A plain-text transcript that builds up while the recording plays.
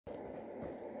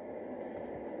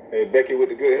Hey, Becky with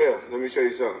the good hair. Let me show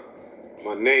you something.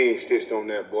 My name stitched on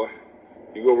that, boy.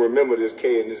 You gonna remember this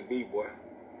K and this B, boy.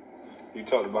 You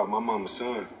talked about my mama's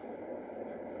son.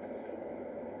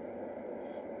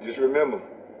 Just remember,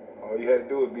 all you had to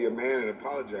do was be a man and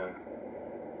apologize.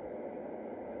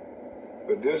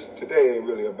 But this today ain't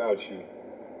really about you.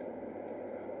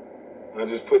 I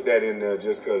just put that in there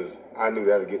just because I knew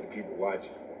that'd get the people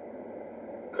watching.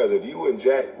 Because if you and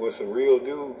Jack were some real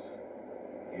dudes,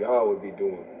 y'all would be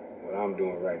doing what I'm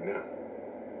doing right now.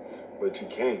 But you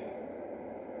can't.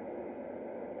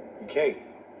 You can't.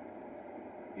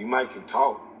 You might can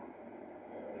talk.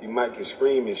 You might can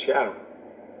scream and shout.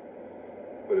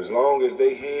 But as long as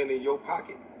they hand in your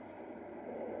pocket,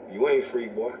 you ain't free,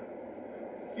 boy.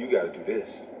 You gotta do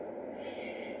this.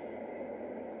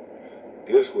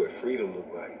 This is what freedom look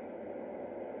like.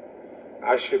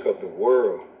 I shook up the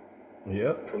world.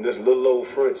 Yep. From this little old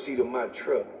front seat of my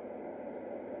truck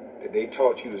that they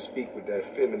taught you to speak with that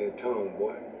feminine tongue,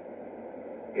 boy.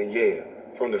 And yeah,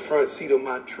 from the front seat of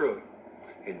my truck,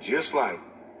 and just like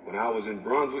when I was in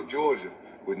Brunswick, Georgia,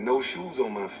 with no shoes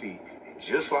on my feet, and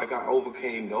just like I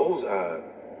overcame those odds,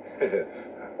 I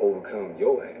overcome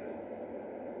your ass.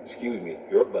 Excuse me,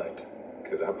 your butt.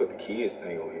 Because I put the kids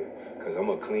thing on here. Because I'm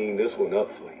going to clean this one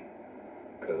up for you.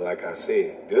 Because like I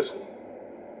said, this one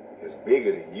is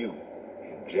bigger than you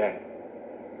and Jack.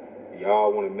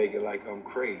 Y'all want to make it like I'm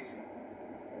crazy.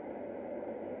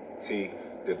 See,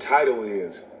 the title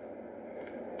is,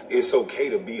 It's Okay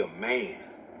to Be a Man.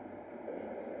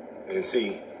 And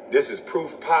see, this is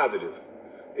proof positive.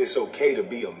 It's okay to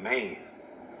be a man.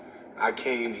 I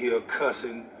came here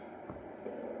cussing,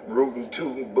 rooting,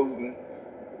 tooting, booting,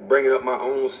 bringing up my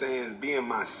own sayings, being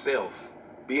myself,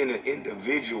 being an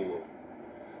individual.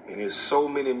 And there's so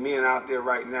many men out there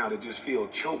right now that just feel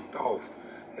choked off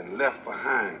and left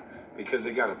behind because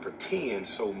they got to pretend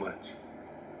so much.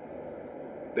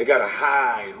 They got to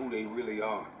hide who they really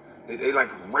are. They like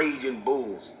raging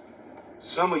bulls.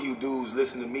 Some of you dudes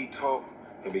listen to me talk,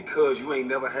 and because you ain't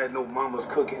never had no mama's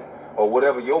cooking, or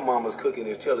whatever your mama's cooking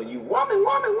is telling you, woman,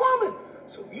 woman, woman.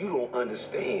 So you don't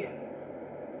understand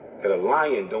that a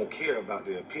lion don't care about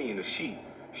the opinion of sheep.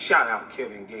 Shout out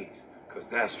Kevin Gates, because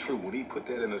that's true. When he put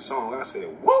that in a song, I said,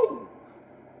 whoa!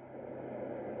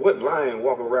 What lion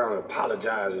walk around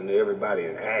apologizing to everybody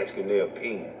and asking their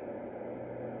opinion?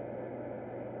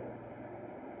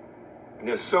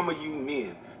 Now some of you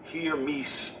men hear me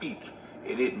speak,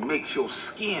 and it makes your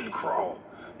skin crawl.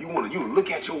 You look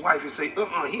at your wife and say,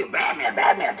 he a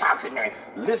bad man, toxic man,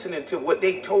 listening to what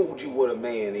they told you what a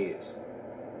man is.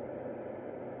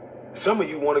 Some of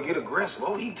you want to get aggressive.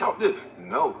 Oh, he talked this.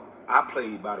 No, I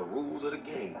played by the rules of the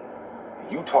game.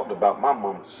 And you talked about my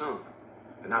mama's son.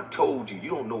 And I told you, you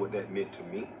don't know what that meant to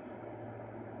me.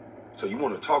 So you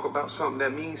want to talk about something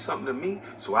that means something to me?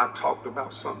 So I talked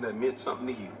about something that meant something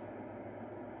to you.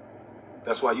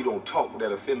 That's why you don't talk with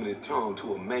that effeminate tongue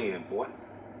to a man, boy.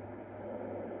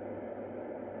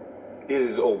 It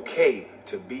is okay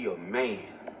to be a man.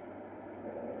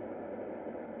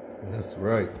 That's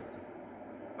right.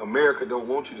 America don't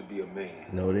want you to be a man.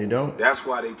 No, they don't. That's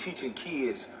why they teaching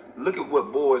kids, look at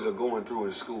what boys are going through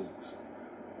in schools.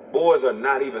 Boys are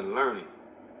not even learning.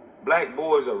 Black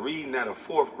boys are reading at a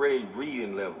 4th grade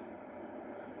reading level.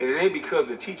 And it ain't because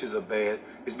the teachers are bad.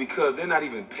 It's because they're not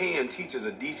even paying teachers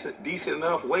a decent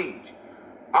enough wage.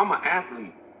 I'm an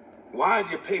athlete. Why'd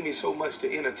you pay me so much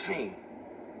to entertain?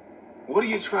 What are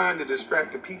you trying to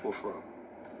distract the people from?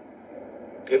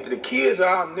 If the kids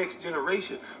are our next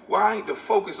generation, why ain't the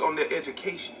focus on their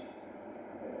education?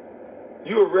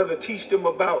 You would rather teach them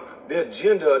about their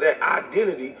gender or their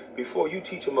identity before you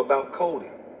teach them about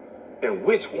coding. And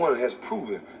which one has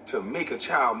proven to make a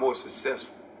child more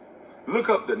successful? Look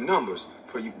up the numbers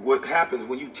for you, what happens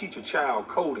when you teach a child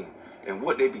coding and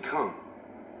what they become.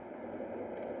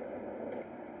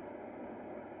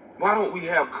 Why don't we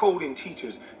have coding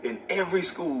teachers in every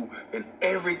school, in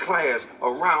every class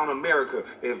around America,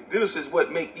 if this is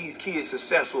what makes these kids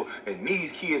successful and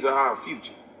these kids are our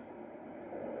future?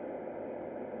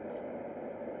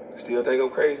 Still think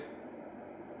I'm crazy?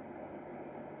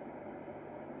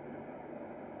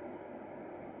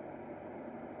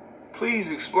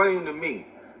 Please explain to me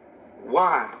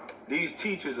why these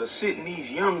teachers are sitting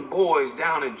these young boys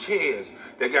down in chairs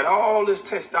that got all this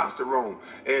testosterone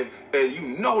and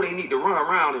you know they need to run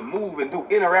around and move and do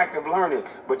interactive learning,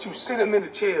 but you sit them in the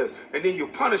chairs and then you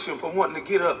punish them for wanting to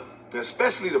get up,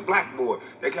 especially the black boy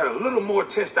that got a little more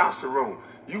testosterone.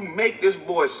 You make this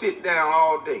boy sit down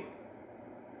all day.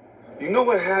 You know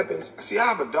what happens? See, I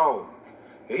have a dog.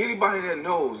 And anybody that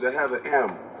knows that have an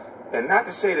animal, And not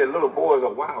to say that little boys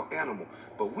are wild animal,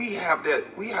 but we have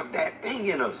that thing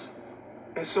in us.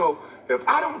 And so if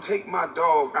I don't take my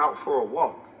dog out for a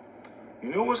walk, you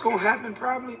know what's going to happen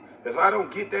probably? If I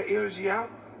don't get that energy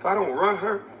out, if I don't run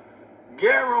her,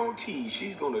 guarantee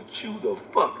she's going to chew the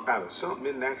fuck out of something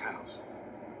in that house.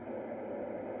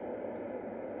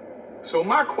 So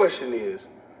my question is,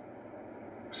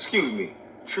 chew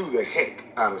the heck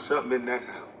out of something in that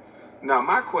house. Now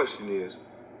my question is,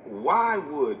 why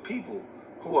would people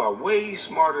who are way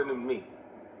smarter than me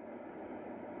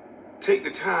take the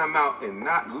time out and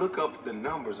not look up the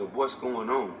numbers of what's going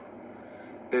on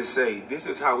and say, this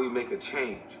is how we make a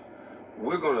change?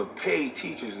 We're going to pay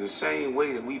teachers the same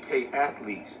way that we pay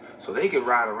athletes so they can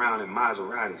ride around in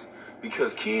Maseratis,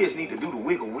 because kids need to do the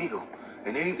wiggle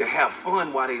and they need to have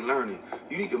fun while they're learning.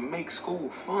 You need to make school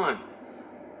fun.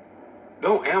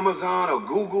 Don't Amazon or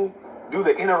Google do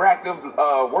the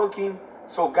interactive working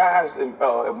so guys,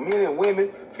 men and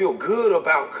women feel good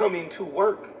about coming to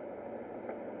work.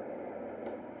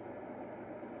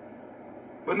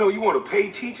 But no, you want to pay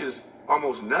teachers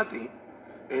almost nothing,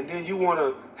 and then you want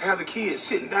to have the kids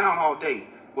sitting down all day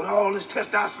with all this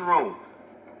testosterone.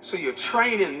 So you're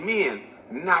training men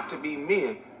not to be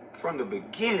men from the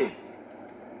beginning.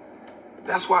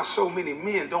 That's why so many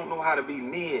men don't know how to be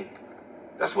men.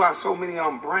 That's why so many of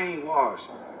them brainwashed,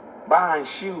 buying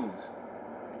shoes.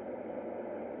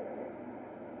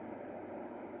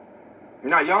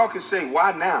 Now y'all can say,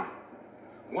 why now?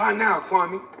 Why now,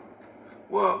 Kwame?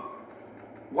 Well,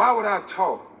 why would I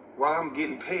talk while I'm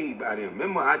getting paid by them?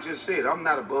 Remember, I just said I'm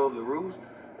not above the rules.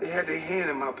 They had their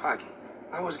hand in my pocket.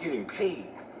 I was getting paid.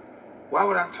 Why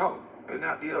would I talk and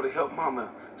not be able to help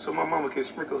mama so my mama can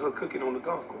sprinkle her cooking on the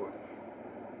golf course?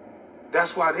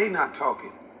 That's why they not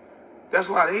talking. That's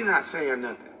why they not saying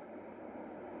nothing.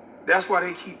 That's why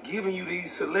they keep giving you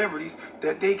these celebrities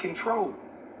that they control.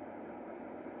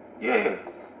 Yeah,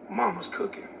 mama's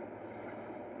cooking.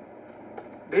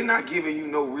 They're not giving you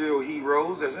no real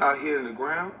heroes that's out here in the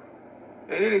ground.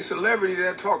 And any celebrity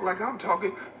that talk like I'm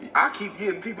talking, I keep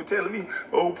getting people telling me,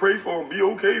 oh, pray for him, be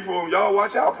okay for him, y'all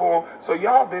watch out for him. So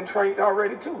y'all been trained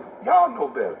already too. Y'all know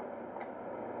better.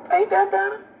 Ain't that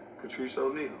better? Patrice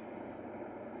O'Neal.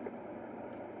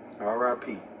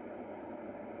 R.I.P.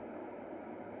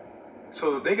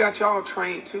 So they got y'all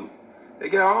trained too. They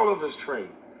got all of us trained.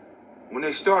 When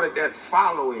they started that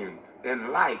following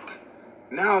and like,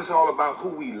 now it's all about who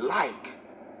we like.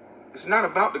 It's not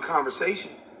about the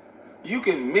conversation. You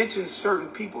can mention certain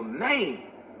people's name.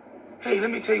 Hey, let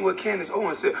me tell you what Candace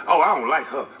Owens said. Oh, I don't like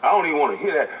her. I don't even want to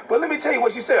hear that. But let me tell you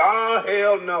what she said. Oh,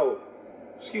 hell no.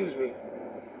 Excuse me.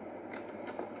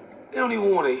 They don't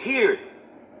even want to hear it.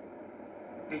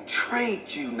 They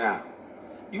trained you now.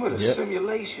 You in a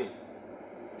simulation.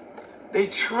 They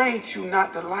trained you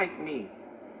not to like me.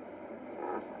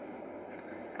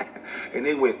 And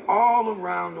they went all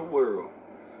around the world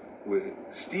with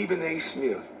Stephen A.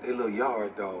 Smith, their little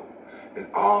yard dog, and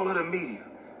all of the media.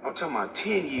 I'm talking about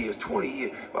 10 years, 20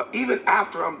 years. But even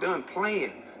after I'm done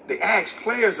playing, they ask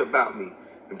players about me.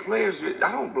 And players,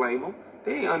 I don't blame them.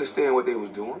 They didn't understand what they was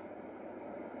doing.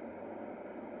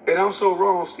 And I'm so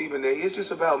wrong, Stephen A. It's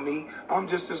just about me. I'm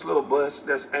just this little bus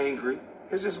that's angry.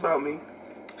 It's just about me.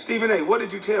 Stephen A., what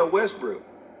did you tell Westbrook?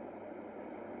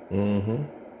 Mm-hmm.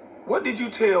 What did you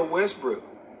tell Westbrook?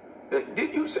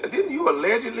 Didn't you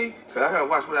allegedly? Because I gotta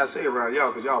watch what I say around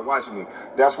y'all, because y'all watching me.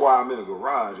 That's why I'm in the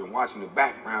garage and watching the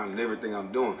background and everything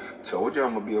I'm doing. Told you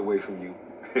I'm gonna be away from you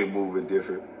and moving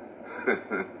different.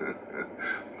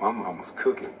 My mama's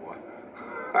cooking, boy.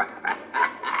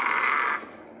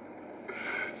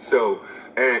 So,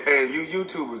 and you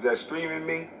YouTubers that streaming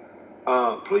me,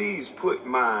 please put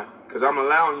because I'm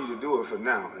allowing you to do it for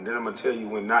now, and then I'm gonna tell you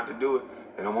when not to do it,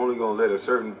 and I'm only gonna let a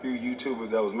certain few YouTubers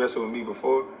that was messing with me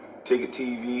before, Ticket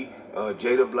TV,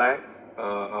 Jada Black,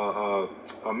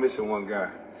 I'm missing one guy,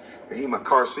 and he my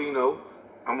Carcino.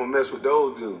 I'm gonna mess with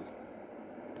those dudes.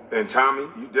 And Tommy,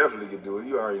 you definitely can do it.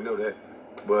 You already know that.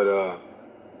 But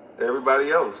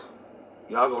everybody else,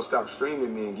 y'all gonna stop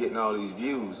streaming me and getting all these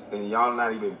views, and y'all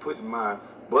not even putting my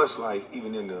bus life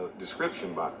even in the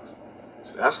description box.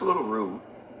 So that's a little rude.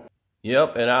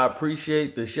 Yep, and I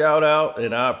appreciate the shout out,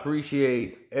 and I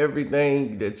appreciate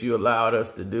everything that you allowed us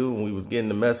to do when we was getting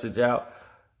the message out.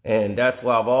 And that's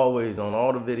why I've always, on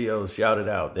all the videos, shouted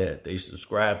out that they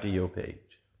subscribe to your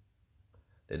page,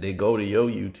 that they go to your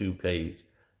YouTube page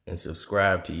and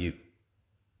subscribe to you.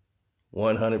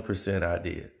 100% I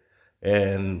did.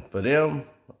 And for them,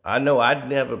 I know I'd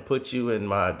never put you in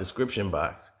my description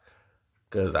box,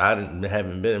 because I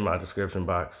haven't been in my description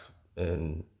box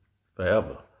in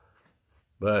forever.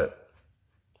 But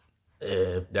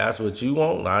if that's what you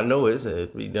want, I know it'll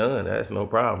be done. That's no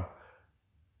problem.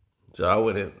 So I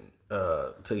wouldn't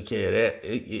take care of that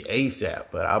ASAP.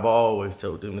 But I've always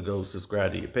told them to go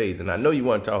subscribe to your page. And I know you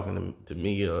weren't talking to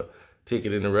me or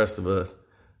Ticket and the rest of us,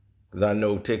 because I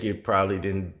know Ticket probably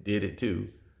did it too.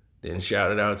 Then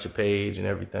shouted out your page and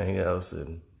everything else,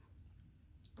 and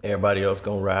everybody else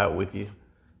gonna ride with you.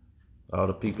 All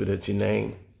the people that you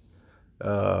name.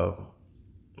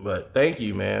 But thank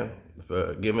you, man,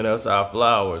 for giving us our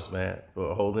flowers, man,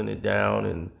 for holding it down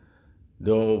and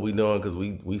doing what we doing, because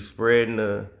we spreading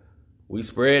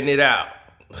it out.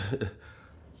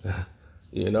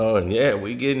 You know, and yeah,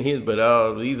 we getting his,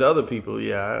 but these other people,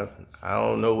 yeah, I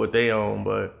don't know what they own,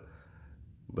 but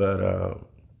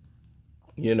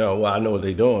you know, well, I know what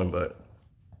they doing, but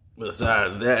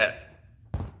besides that,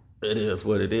 it is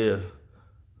what it is.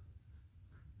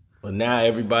 But now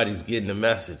everybody's getting the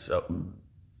message, so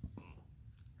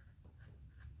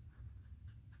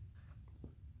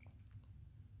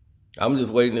I'm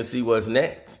just waiting to see what's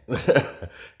next.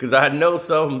 Because I know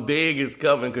something big is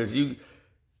coming, because you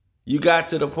got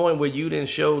to the point where you didn't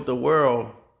show the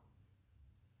world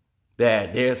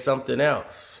that there's something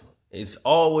else. It's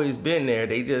always been there.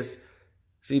 They just,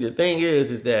 see, the thing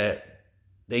is that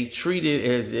they treat it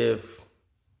as if,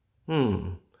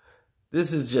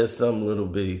 this is just some little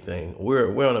bitty thing.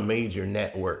 We're on a major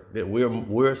network, that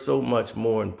we're so much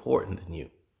more important than you.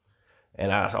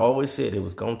 And I always said it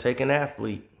was going to take an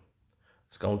athlete.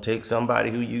 It's going to take somebody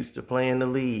who used to play in the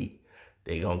league.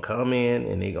 They're going to come in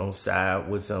and they're going to side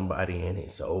with somebody, and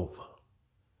it's over.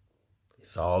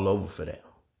 It's all over for them.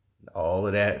 All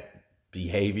of that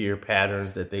behavior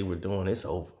patterns that they were doing, it's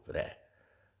over for that.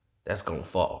 That's going to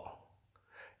fall.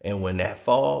 And when that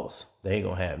falls, they ain't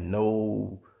going to have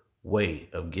no way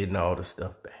of getting all the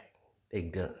stuff back. They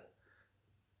done.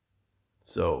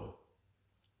 So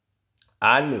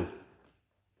I knew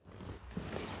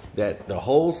that the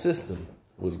whole system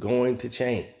was going to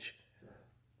change.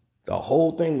 The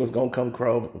whole thing was going to come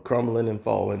crumbling and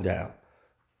falling down,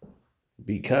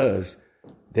 because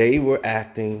they were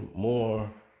acting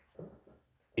more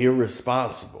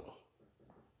irresponsible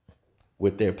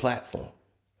with their platform.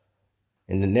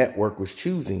 And the network was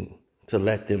choosing to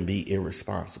let them be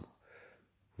irresponsible.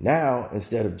 Now,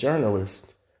 instead of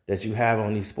journalists that you have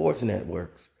on these sports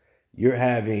networks, you're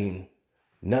having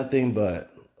nothing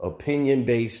but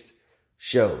opinion-based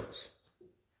shows.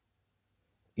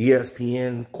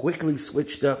 ESPN quickly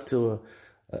switched up to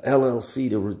a LLC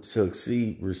to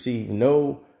receive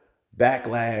no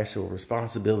backlash or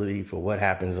responsibility for what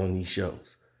happens on these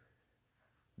shows.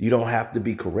 You don't have to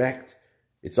be correct.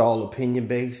 It's all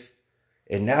opinion-based.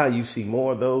 And now you see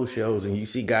more of those shows, and you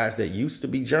see guys that used to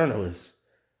be journalists.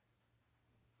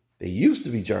 They used to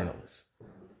be journalists.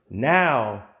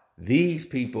 Now these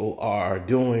people are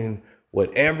doing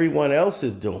what everyone else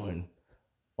is doing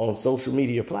on social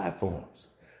media platforms.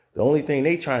 The only thing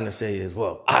they trying to say is,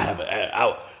 well,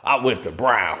 I went to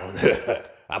Brown.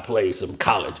 I played some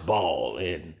college ball,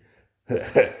 and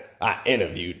I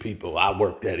interviewed people. I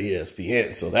worked at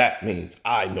ESPN, so that means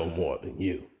I know more than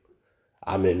you.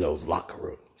 I'm in those locker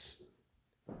rooms.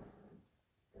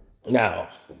 Now,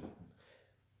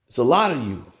 it's a lot of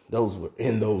you, those were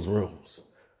in those rooms.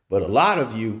 But a lot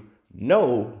of you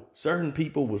know certain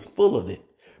people was full of it,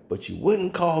 but you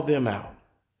wouldn't call them out,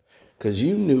 because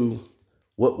you knew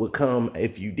what would come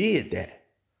if you did that.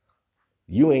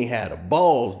 You ain't had the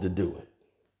balls to do it.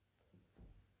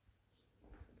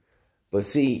 But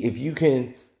see, if you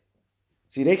can,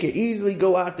 see, they can easily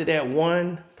go after that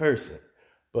one person.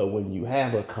 But when you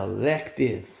have a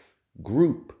collective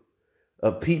group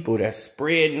of people that's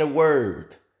spreading the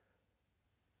word,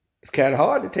 it's kind of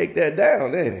hard to take that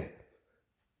down, ain't it?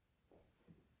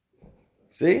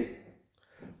 See?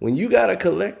 When you got a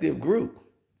collective group,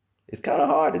 it's kind of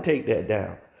hard to take that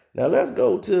down. Now let's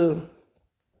go to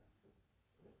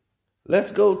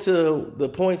the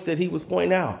points that he was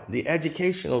pointing out. The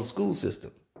educational school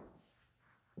system.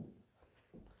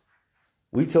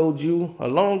 We told you a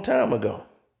long time ago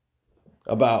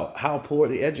about how poor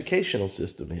the educational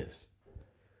system is.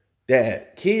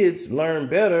 That kids learn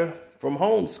better from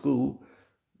homeschool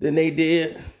than they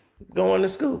did going to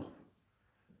school.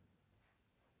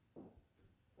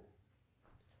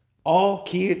 All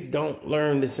kids don't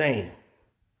learn the same.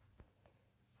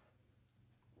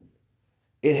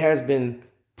 It has been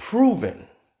proven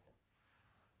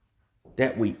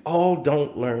that we all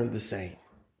don't learn the same.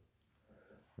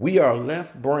 We are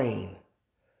left brain,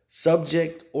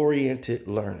 subject-oriented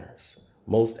learners,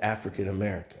 most African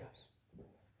Americans.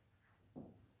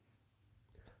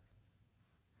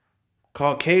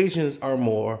 Caucasians are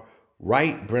more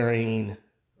right brain,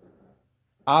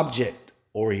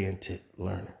 object-oriented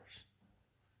learners.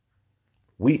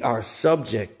 We are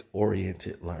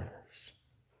subject-oriented learners.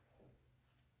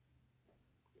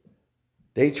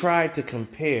 They tried to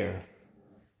compare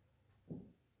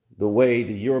the way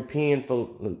the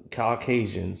European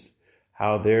Caucasians,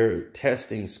 how their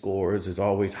testing scores is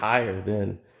always higher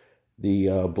than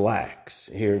the blacks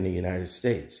here in the United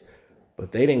States.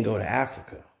 But they didn't go to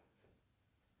Africa.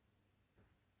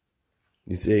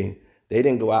 You see, they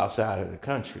didn't go outside of the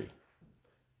country.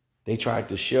 They tried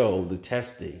to show the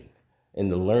testing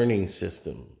and the learning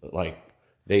system like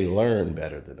they learn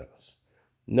better than us.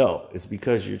 No, it's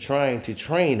because you're trying to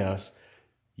train us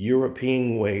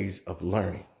European ways of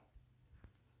learning.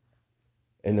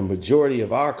 And the majority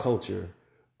of our culture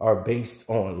are based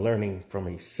on learning from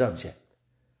a subject,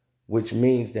 which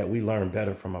means that we learn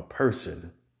better from a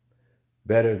person,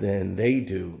 better than they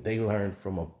do. They learn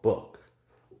from a book.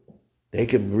 They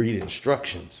can read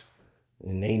instructions,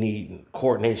 and they need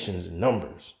coordinations and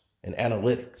numbers and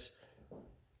analytics.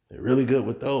 They're really good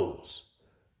with those.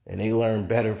 And they learn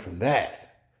better from that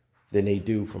than they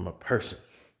do from a person.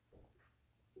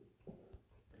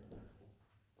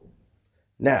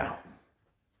 Now,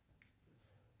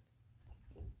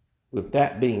 with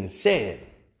that being said,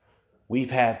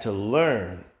 we've had to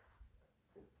learn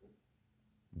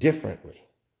differently.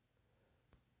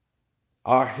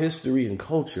 Our history and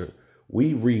culture,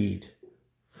 we read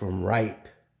from right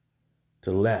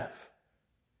to left.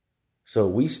 So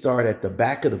we start at the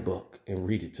back of the book and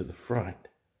read it to the front.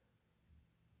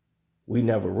 We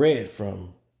never read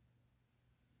from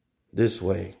this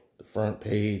way, the front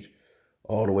page,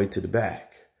 all the way to the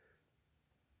back.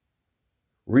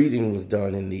 Reading was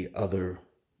done in the other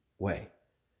way.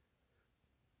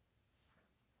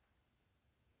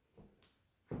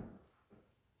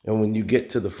 And when you get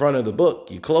to the front of the book,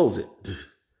 you close it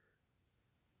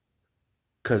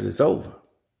because it's over.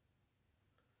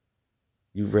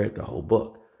 You've read the whole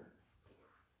book.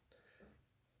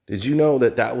 Did you know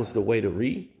that that was the way to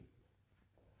read?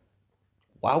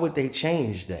 Why would they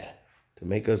change that? To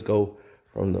make us go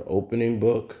from the opening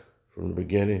book, from the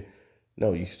beginning?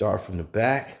 No, you start from the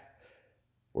back,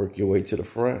 work your way to the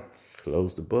front,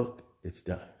 close the book, it's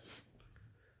done.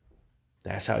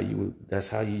 That's how you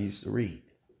used to read.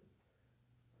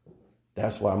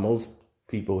 That's why most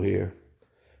people here,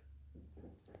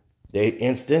 they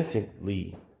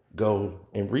instinctively go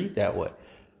and read that way.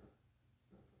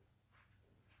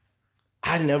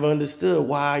 I never understood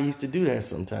why I used to do that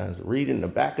sometimes, reading the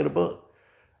back of the book.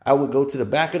 I would go to the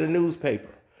back of the newspaper,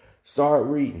 start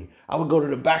reading. I would go to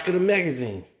the back of the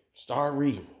magazine, start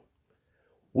reading.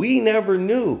 We never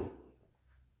knew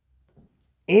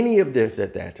any of this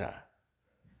at that time.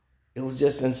 It was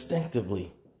just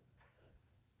instinctively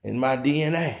in my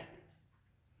DNA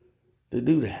to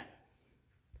do that.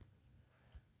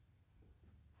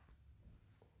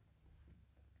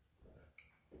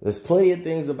 There's plenty of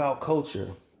things about culture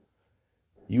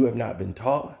you have not been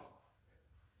taught.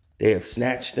 They have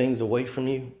snatched things away from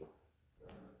you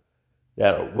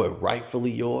that were rightfully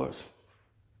yours.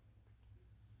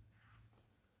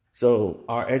 So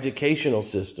our educational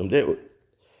system,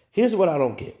 here's what I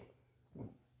don't get.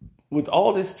 With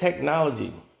all this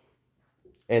technology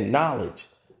and knowledge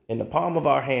in the palm of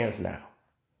our hands now,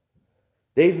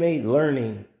 they've made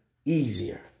learning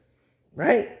easier,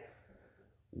 right?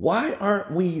 Why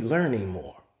aren't we learning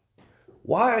more?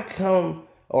 How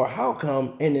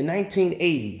come in the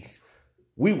 1980s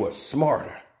we were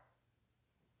smarter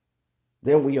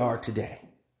than we are today?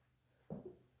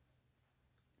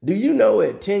 Do you know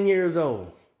at 10 years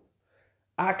old,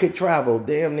 I could travel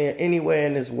damn near anywhere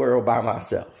in this world by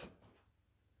myself?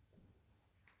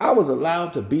 I was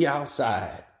allowed to be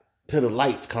outside till the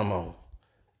lights come on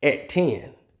at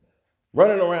 10,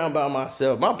 running around by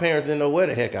myself. My parents didn't know where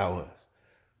the heck I was.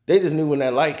 They just knew when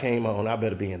that light came on, I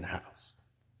better be in the house.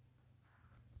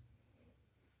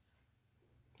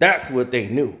 That's what they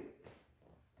knew.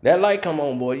 That light come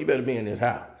on, boy, you better be in this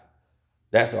house.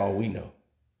 That's all we know.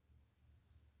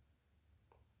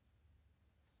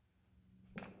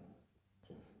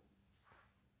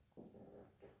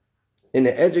 And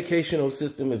the educational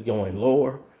system is going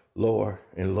lower, lower,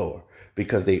 and lower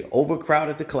because they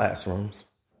overcrowded the classrooms,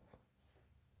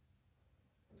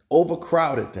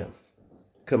 overcrowded them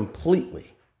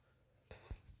completely.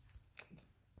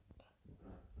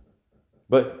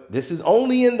 But this is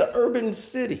only in the urban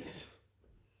cities.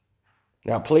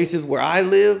 Now, places where I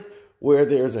live, where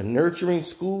there's a nurturing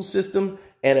school system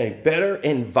and a better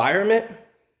environment,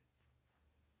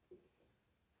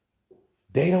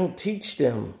 they don't teach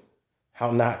them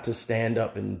how not to stand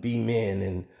up and be men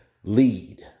and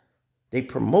lead. They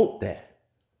promote that.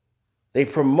 They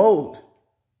promote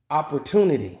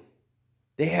opportunity.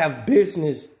 They have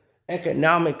business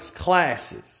economics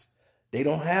classes. They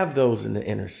don't have those in the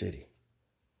inner city.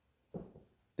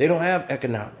 They don't have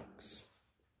economics.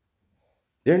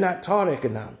 They're not taught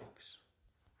economics.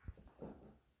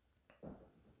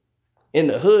 In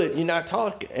the hood, you're not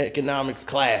taught economics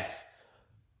class.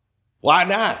 Why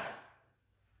not?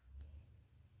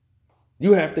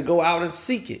 You have to go out and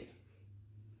seek it.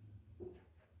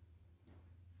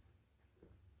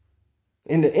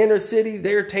 In the inner cities,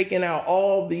 they're taking out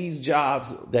all these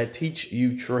jobs that teach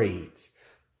you trades.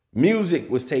 Music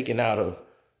was taken out of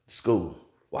school.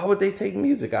 Why would they take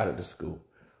music out of the school?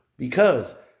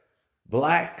 Because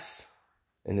blacks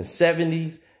in the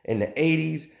 70s, in the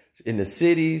 80s, in the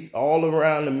cities, all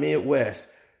around the Midwest,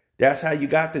 that's how you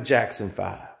got the Jackson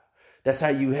 5. That's how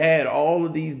you had all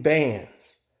of these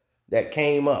bands that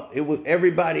came up. It was,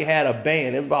 everybody had a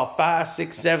band. It was about 5,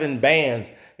 6, 7 bands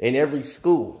in every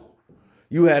school.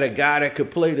 You had a guy that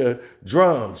could play the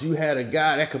drums. You had a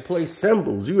guy that could play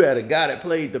cymbals. You had a guy that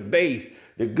played the bass,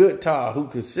 the guitar, who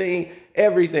could sing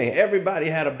everything. Everybody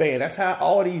had a band. That's how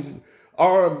all these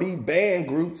R&B band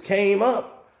groups came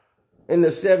up in the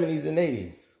 70s and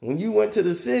 80s. When you went to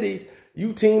the cities,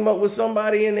 you team up with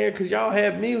somebody in there because y'all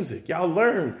have music. Y'all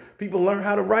learn. People learn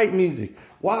how to write music.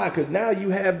 Why? Because now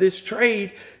you have this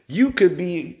trade. You could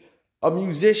be a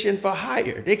musician for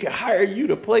hire. They could hire you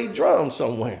to play drums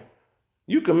somewhere.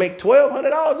 You can make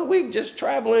 $1,200 a week just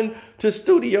traveling to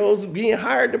studios being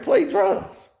hired to play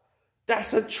drums.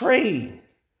 That's a trade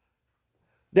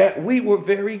that we were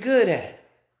very good at.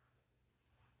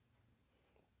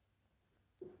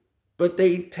 But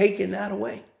they taking that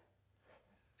away,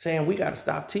 saying we got to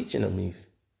stop teaching them music.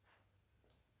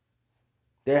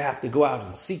 They have to go out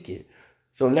and seek it.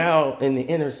 So now in the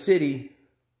inner city,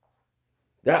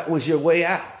 that was your way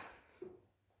out.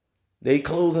 They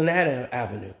closing that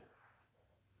avenue.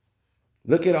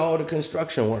 Look at all the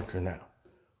construction workers now.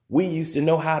 We used to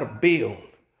know how to build.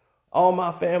 All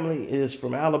my family is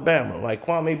from Alabama. Like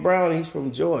Kwame Brown, he's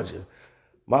from Georgia.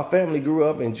 My family grew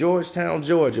up in Georgetown,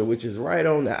 Georgia, which is right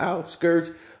on the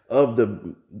outskirts of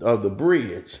the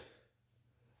bridge.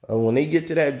 When they get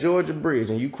to that Georgia bridge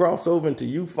and you cross over into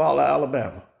Eufaula,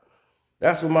 Alabama,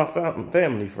 that's where my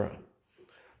family from.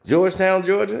 Georgetown,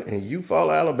 Georgia, and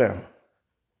Eufaula, Alabama.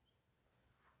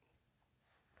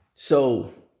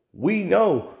 So we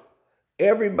know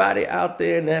everybody out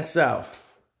there in that South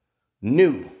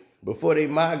knew before they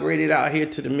migrated out here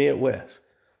to the Midwest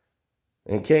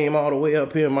and came all the way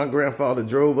up here. My grandfather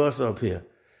drove us up here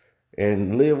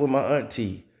and lived with my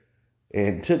auntie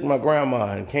and took my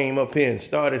grandma and came up here and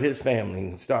started his family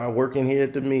and started working here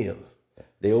at the mills.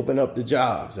 They opened up the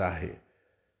jobs out here,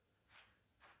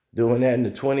 doing that in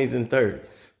the 20s and 30s.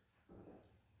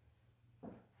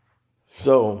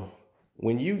 So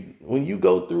when you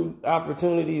go through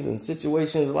opportunities and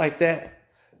situations like that,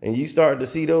 and you start to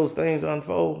see those things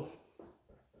unfold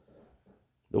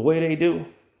the way they do,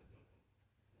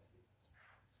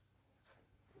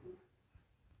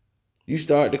 you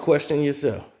start to question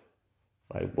yourself.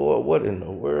 Like, boy, what in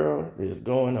the world is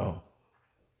going on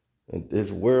in this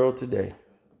world today?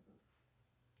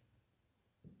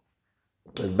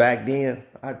 Because back then,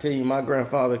 I tell you, my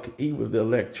grandfather, he was the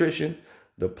electrician,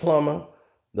 the plumber,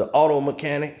 the auto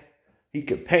mechanic. He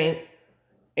could paint.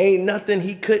 Ain't nothing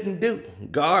he couldn't do.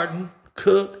 Garden,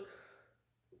 cook.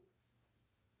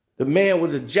 The man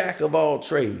was a jack of all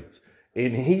trades.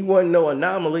 And he wasn't no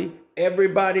anomaly.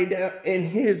 Everybody down in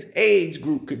his age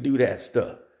group could do that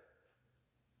stuff.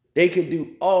 They could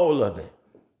do all of it.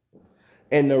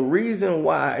 And the reason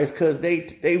why is because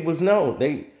they was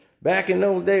known. Back in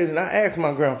those days, and I asked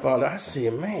my grandfather, I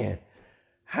said, man,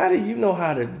 how do you know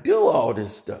how to do all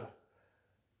this stuff?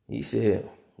 He said,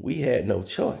 we had no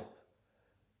choice.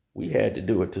 We had to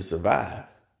do it to survive.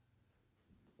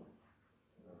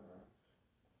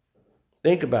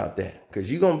 Think about that, because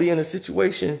you're going to be in a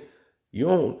situation,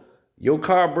 your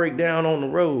car break down on the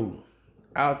road,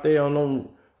 out there on them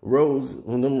roads,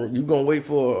 you're going to wait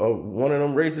for one of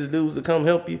them racist dudes to come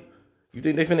help you? You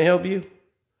think they finna help you?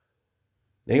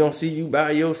 They going to see you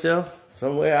by yourself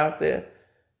somewhere out there?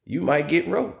 You might get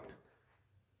roped.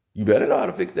 You better know how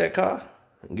to fix that car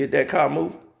and get that car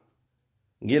moving.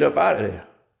 Get up out of there.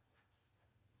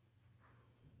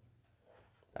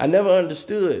 I never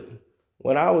understood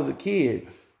when I was a kid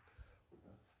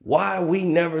why we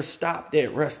never stopped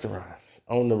at restaurants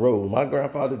on the road. My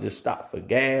grandfather just stopped for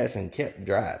gas and kept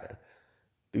driving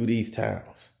through these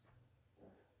towns.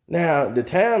 Now, the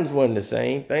times wasn't the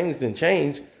same. Things didn't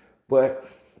change, but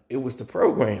it was the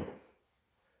program.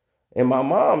 And my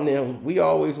mom and them, we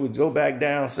always would go back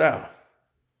down south.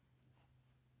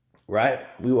 right?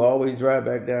 We would always drive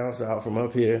back down south from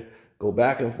up here, go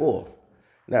back and forth.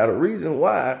 Now, the reason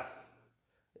why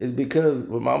is because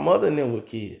when my mother and them were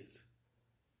kids,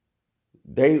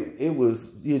 it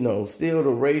was, still the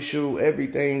racial,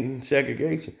 everything,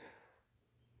 segregation.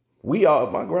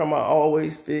 My grandma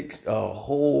always fixed a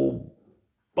whole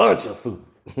bunch of food.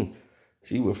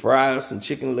 She would fry up some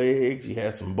chicken legs. You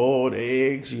had some boiled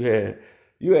eggs. You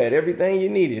had everything you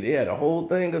needed. They had a whole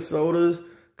thing of sodas.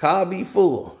 Car be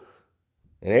full.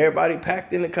 And everybody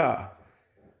packed in the car.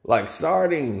 Like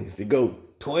sardines to go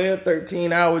 12,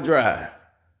 13-hour drive.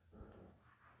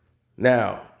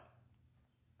 Now,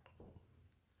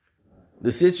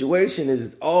 the situation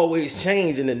is always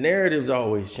changing. The narrative's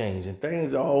always changing.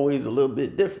 Things are always a little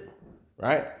bit different,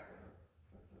 right?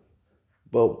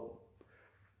 But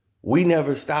we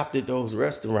never stopped at those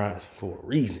restaurants for a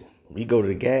reason. We go to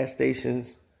the gas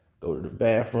stations, go to the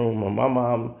bathroom. My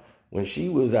mom, when she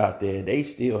was out there, they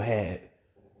still had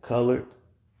colored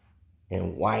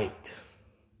and white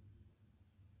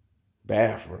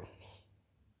bathrooms.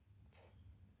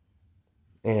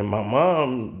 And my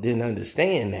mom didn't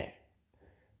understand that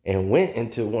and went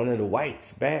into one of the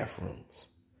whites' bathrooms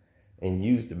and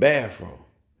used the bathroom.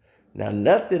 Now,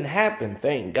 nothing happened,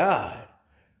 thank God.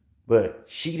 But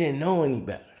she didn't know any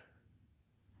better.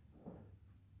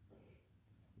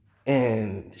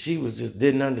 And she just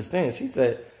didn't understand. She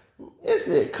said, it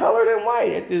said colored and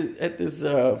white at this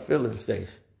filling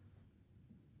station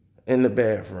in the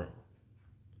bathroom.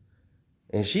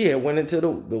 And she had went into the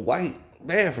white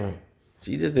bathroom.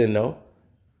 She just didn't know.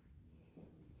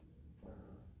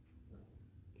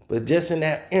 But just in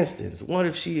that instance, what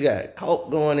if she got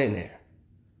caught going in there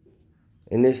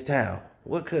in this town?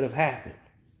 What could have happened?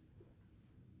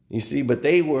 You see, but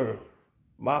they were,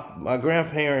 my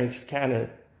grandparents kind of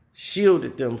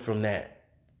shielded them from that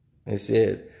and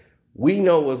said, we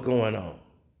know what's going on.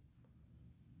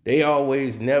 They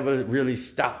always never really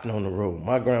stopped on the road.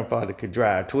 My grandfather could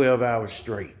drive 12 hours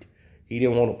straight. He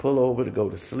didn't want to pull over to go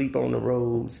to sleep on the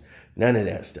roads, none of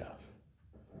that stuff.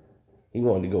 He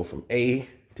wanted to go from A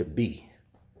to B,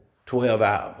 12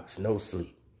 hours, no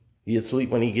sleep. He'd sleep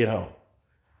when he get home.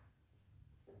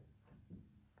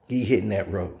 He hitting that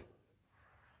road.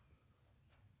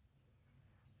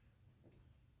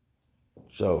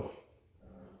 So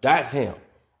that's him.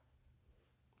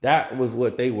 That was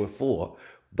what they were for.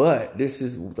 But this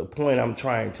is the point I'm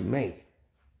trying to make.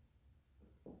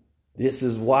 This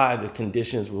is why the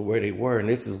conditions were where they were. And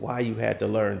this is why you had to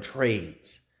learn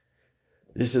trades.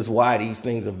 This is why these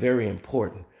things are very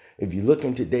important. If you look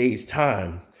in today's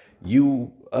time,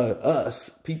 us,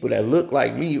 people that look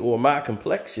like me or my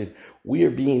complexion, we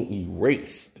are being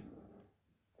erased.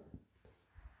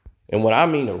 And when I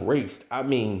mean erased, I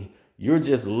mean you're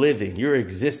just living, you're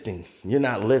existing, you're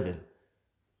not living.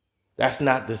 That's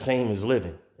not the same as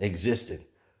living, existing.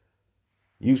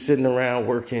 You sitting around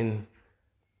working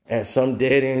at some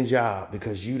dead-end job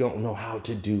because you don't know how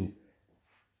to do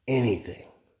anything.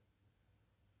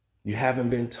 You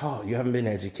haven't been taught, you haven't been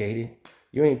educated,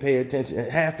 you ain't pay attention.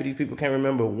 And half of these people can't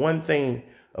remember one thing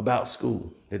about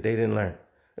school that they didn't learn.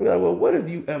 They're like, well, what have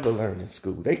you ever learned in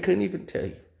school? They couldn't even tell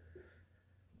you.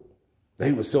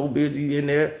 They were so busy in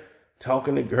there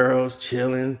talking to girls,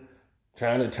 chilling,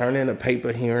 trying to turn in a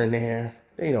paper here and there.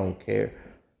 They don't care.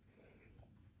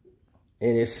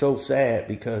 And it's so sad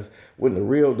because when the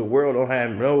world don't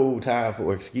have no time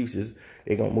for excuses,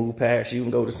 they're going to move past you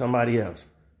and go to somebody else.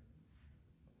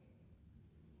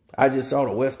 I just saw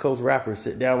the West Coast rappers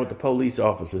sit down with the police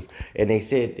officers and they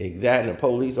said the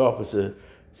police officer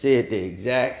said the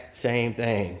exact same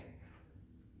thing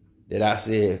that I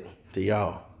said to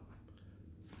y'all.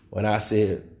 When I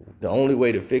said the only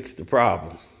way to fix the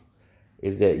problem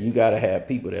is that you got to have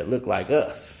people that look like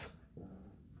us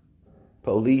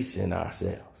policing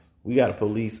ourselves. We got to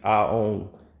police our own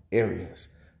areas.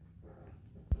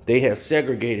 They have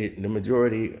segregated the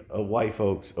majority of white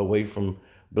folks away from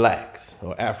blacks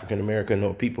or African American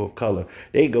or people of color.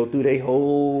 They go through their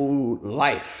whole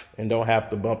life and don't have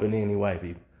to bump into any white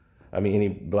people. Any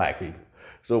black people.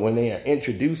 So when they are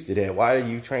introduced to that, why are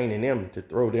you training them to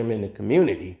throw them in the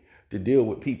community to deal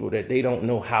with people that they don't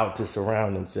know how to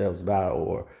surround themselves by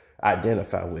or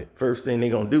identify with? First thing they're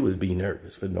going to do is be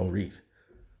nervous for no reason.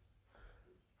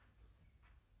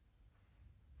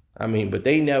 But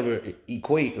they never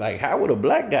equate, like, how would a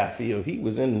black guy feel if he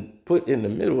was put in the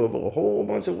middle of a whole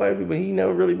bunch of white people he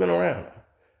never really been around?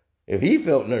 If he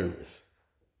felt nervous.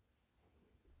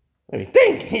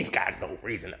 Think he's got no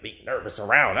reason to be nervous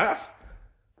around us.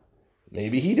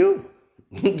 Maybe he do.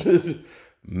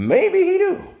 Maybe he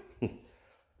do.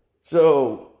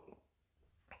 So,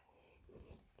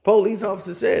 Police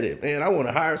officer said it, man, I want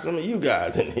to hire some of you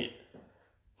guys in here.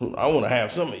 I want to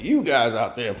have some of you guys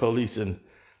out there policing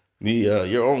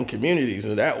your own communities.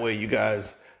 And that way you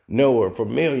guys know or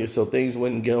familiar so things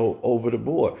wouldn't go over the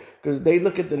board. Because they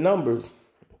look at the numbers,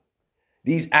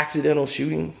 these accidental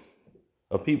shootings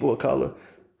of people of color,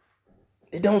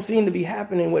 it don't seem to be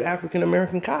happening with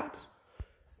African-American cops.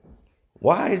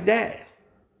 Why is that?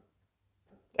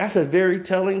 That's a very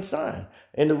telling sign.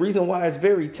 And the reason why it's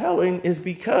very telling is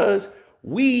because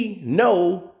we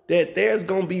know that there's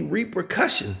going to be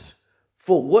repercussions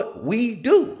for what we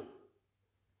do.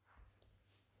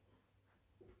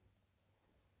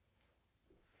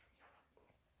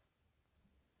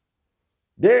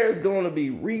 There's going to be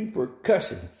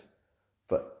repercussions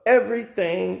for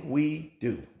everything we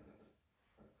do.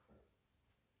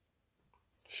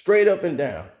 Straight up and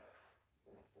down.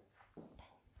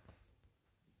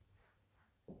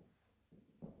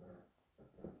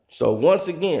 So once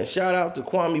again, shout out to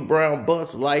Kwame Brown,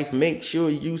 Bust Life. Make sure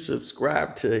you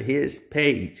subscribe to his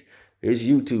page, his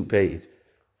YouTube page.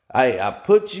 I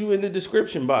put you in the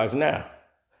description box now.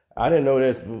 I didn't know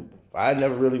that. I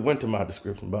never really went to my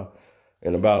description box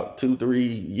in about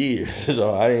 2-3 years.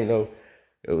 So I didn't know.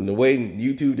 The way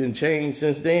YouTube didn't change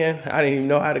since then, I didn't even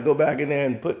know how to go back in there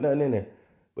and put nothing in there.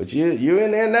 But you're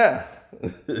in there now.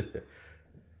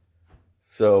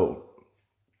 So,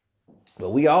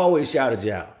 but we always shouted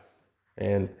you out.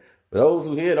 And for those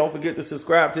who here, don't forget to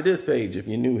subscribe to this page if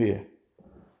you're new here.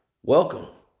 Welcome.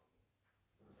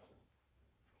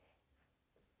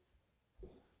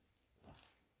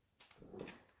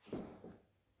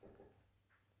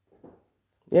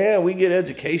 Yeah, we get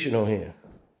educational here.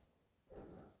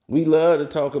 We love to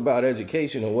talk about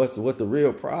education and what the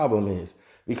real problem is.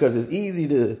 Because it's easy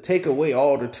to take away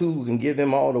all the tools and give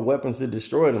them all the weapons to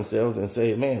destroy themselves and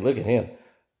say, man, look at him.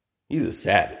 He's a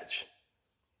savage.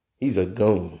 He's a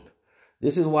goon.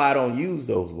 This is why I don't use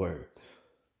those words.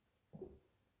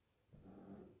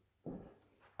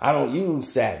 I don't use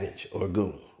savage or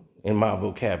goon in my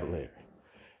vocabulary.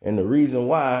 And the reason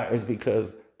why is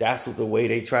because that's the way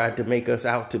they tried to make us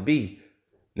out to be.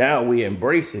 Now we're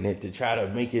embracing it to try to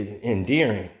make it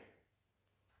endearing.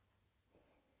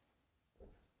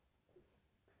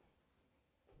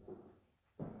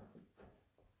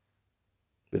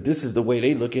 But this is the way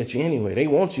they look at you anyway. They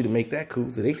want you to make that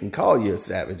cool so they can call you a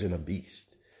savage and a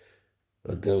beast.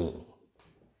 A goon.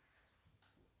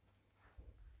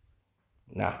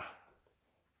 Nah.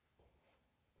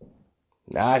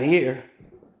 Not here.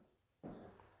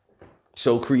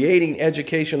 So creating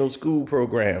educational school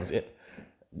programs.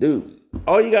 Dude,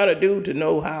 all you got to do to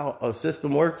know how a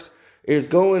system works is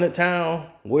go in a town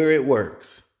where it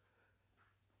works.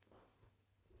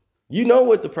 You know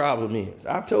what the problem is.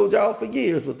 I've told y'all for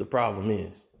years what the problem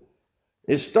is.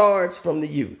 It starts from the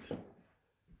youth.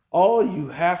 All you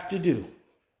have to do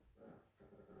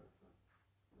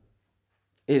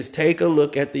is take a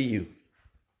look at the youth.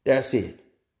 That's it.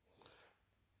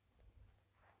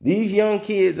 These young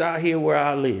kids out here where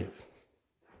I live,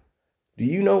 do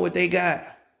you know what they got?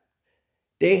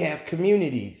 They have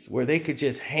communities where they could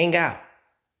just hang out.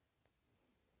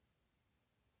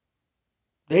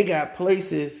 They got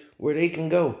places where they can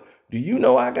go. Do you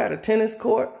know I got a tennis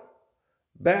court,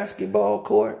 basketball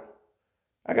court?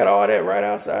 I got all that right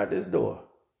outside this door,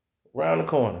 around the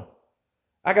corner.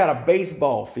 I got a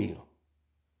baseball field.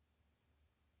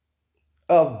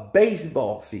 A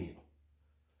baseball field.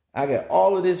 I got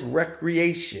all of this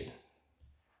recreation.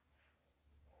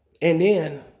 And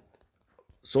then,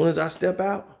 as soon as I step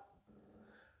out,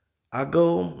 I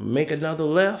go make another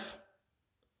left.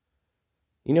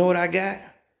 You know what I got?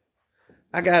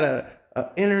 I got a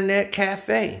internet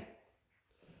cafe.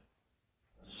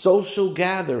 Social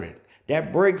gathering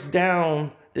that breaks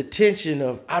down the tension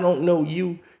of, I don't know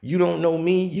you, you don't know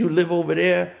me, you live over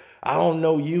there, I don't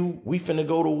know you, we finna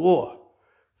go to war.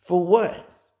 For what?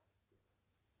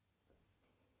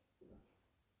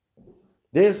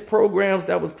 There's programs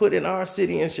that was put in our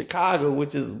city in Chicago,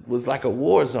 which was like a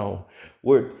war zone,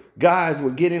 where guys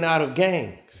were getting out of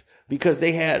gangs because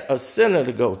they had a center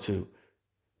to go to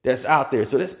that's out there.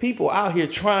 So there's people out here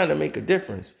trying to make a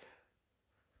difference.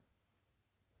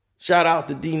 Shout out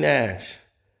to D Nash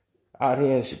out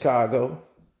here in Chicago.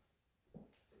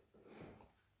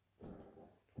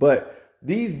 But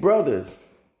these brothers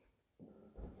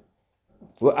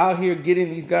were out here getting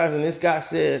these guys, and this guy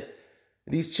said,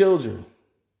 these children,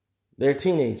 they're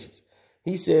teenagers.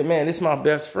 He said, man, this is my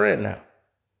best friend now.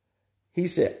 He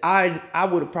said, I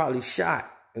would have probably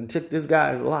shot and took this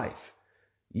guy's life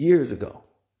years ago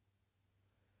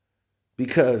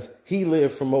because he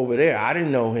lived from over there. I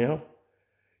didn't know him.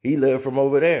 He lived from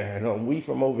over there, and we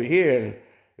from over here.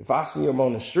 If I see them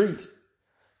on the streets,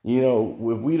 you know,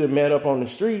 if we'd have met up on the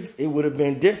streets, it would have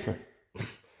been different.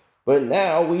 But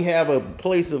now we have a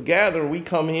place of gathering. We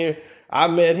come here. I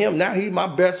met him. Now he's my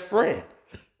best friend.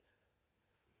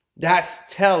 That's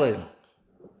telling.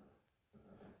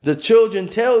 The children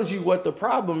tells you what the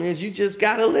problem is. You just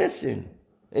got to listen.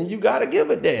 And you got to give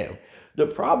a damn. The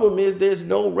problem is there's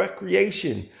no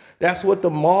recreation. That's what the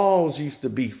malls used to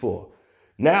be for.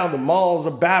 Now the malls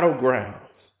are battlegrounds.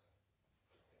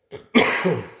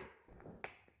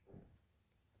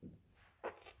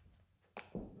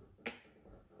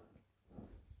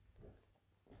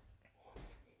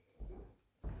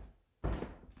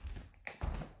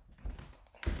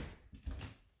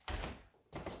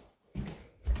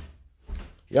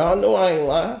 Y'all know I ain't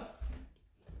lying.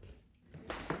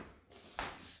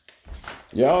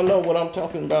 Y'all know what I'm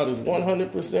talking about is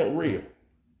 100% real.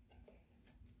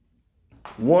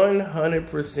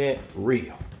 100%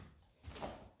 real.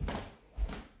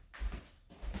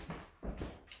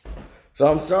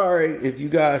 So I'm sorry if you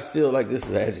guys feel like this is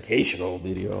an educational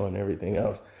video and everything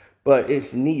else, but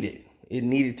it's needed. It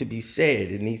needed to be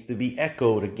said. It needs to be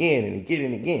echoed again and again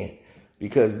and again,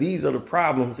 because these are the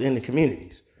problems in the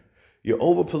communities. You're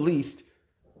over-policed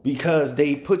because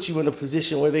they put you in a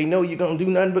position where they know you're going to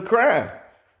do nothing but crime.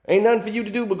 Ain't nothing for you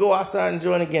to do but go outside and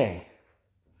join a gang.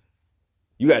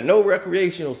 You got no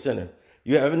recreational center.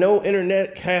 You have no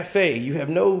internet cafe. You have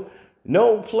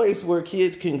no place where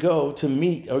kids can go to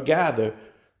meet or gather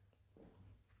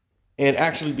and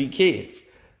actually be kids.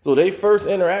 So their first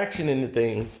interaction in the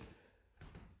things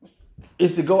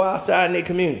is to go outside in their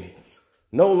communities.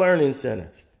 No learning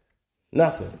centers.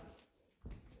 Nothing.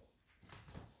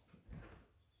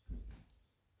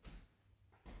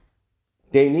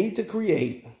 They need to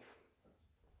create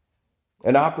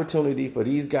an opportunity for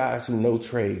these guys who know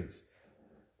trades.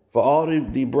 For all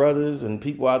the brothers and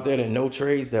people out there that know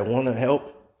trades that want to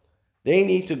help, they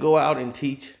need to go out and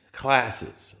teach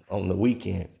classes on the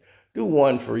weekends. Do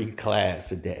one free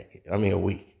class a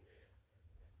week.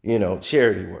 You know,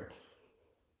 charity work.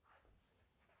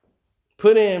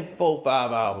 Put in 4-5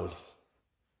 hours.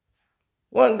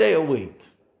 One day a week.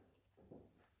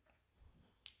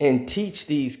 And teach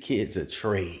these kids a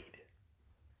trade.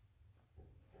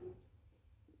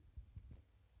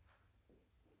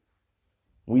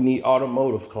 We need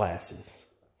automotive classes.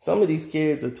 Some of these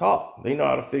kids are taught. They know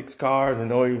how to fix cars and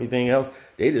know everything else.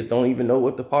 They just don't even know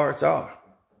what the parts are.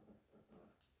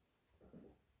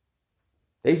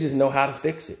 They just know how to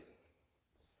fix it.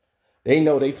 They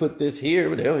know they put this here,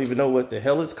 but they don't even know what the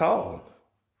hell it's called.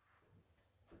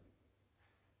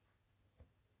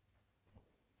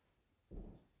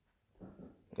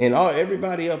 And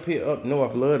everybody up here, up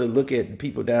north, love to look at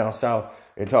people down south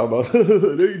and talk about,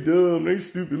 they dumb, they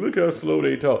stupid, look how slow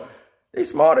they talk. They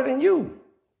smarter than you.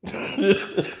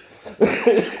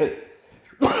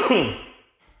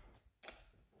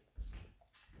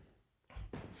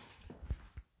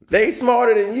 They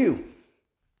smarter than you.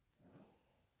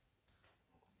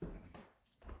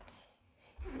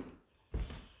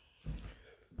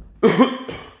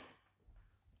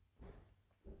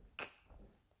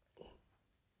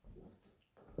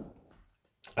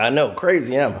 I know,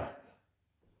 crazy am I?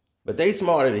 But they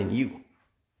smarter than you.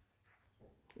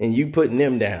 And you putting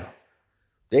them down.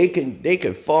 They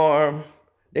can farm.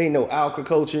 They know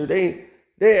agriculture.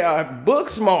 They are book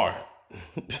smart.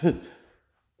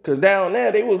 Because down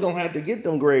there, they was going to have to get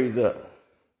them grades up.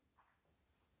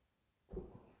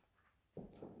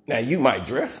 Now, you might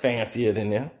dress fancier than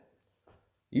them.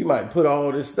 You might put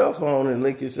all this stuff on and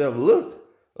make yourself look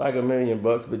like $1 million,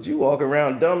 but you walk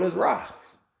around dumb as rocks.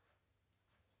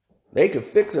 They could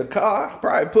fix a car,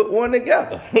 probably put one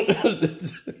together.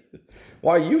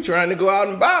 While you trying to go out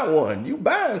and buy one. You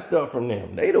buying stuff from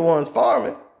them. They the ones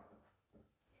farming.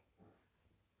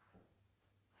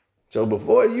 So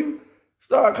before you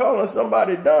start calling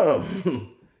somebody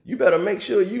dumb, you better make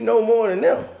sure you know more than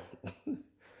them.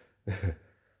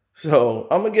 So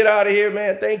I'm going to get out of here,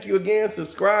 man. Thank you again.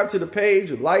 Subscribe to the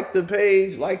page, like the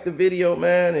video,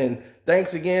 man. And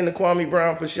thanks again to Kwame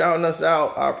Brown for shouting us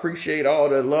out. I appreciate all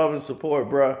the love and support,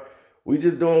 bro. We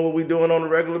just doing what we doing on a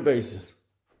regular basis.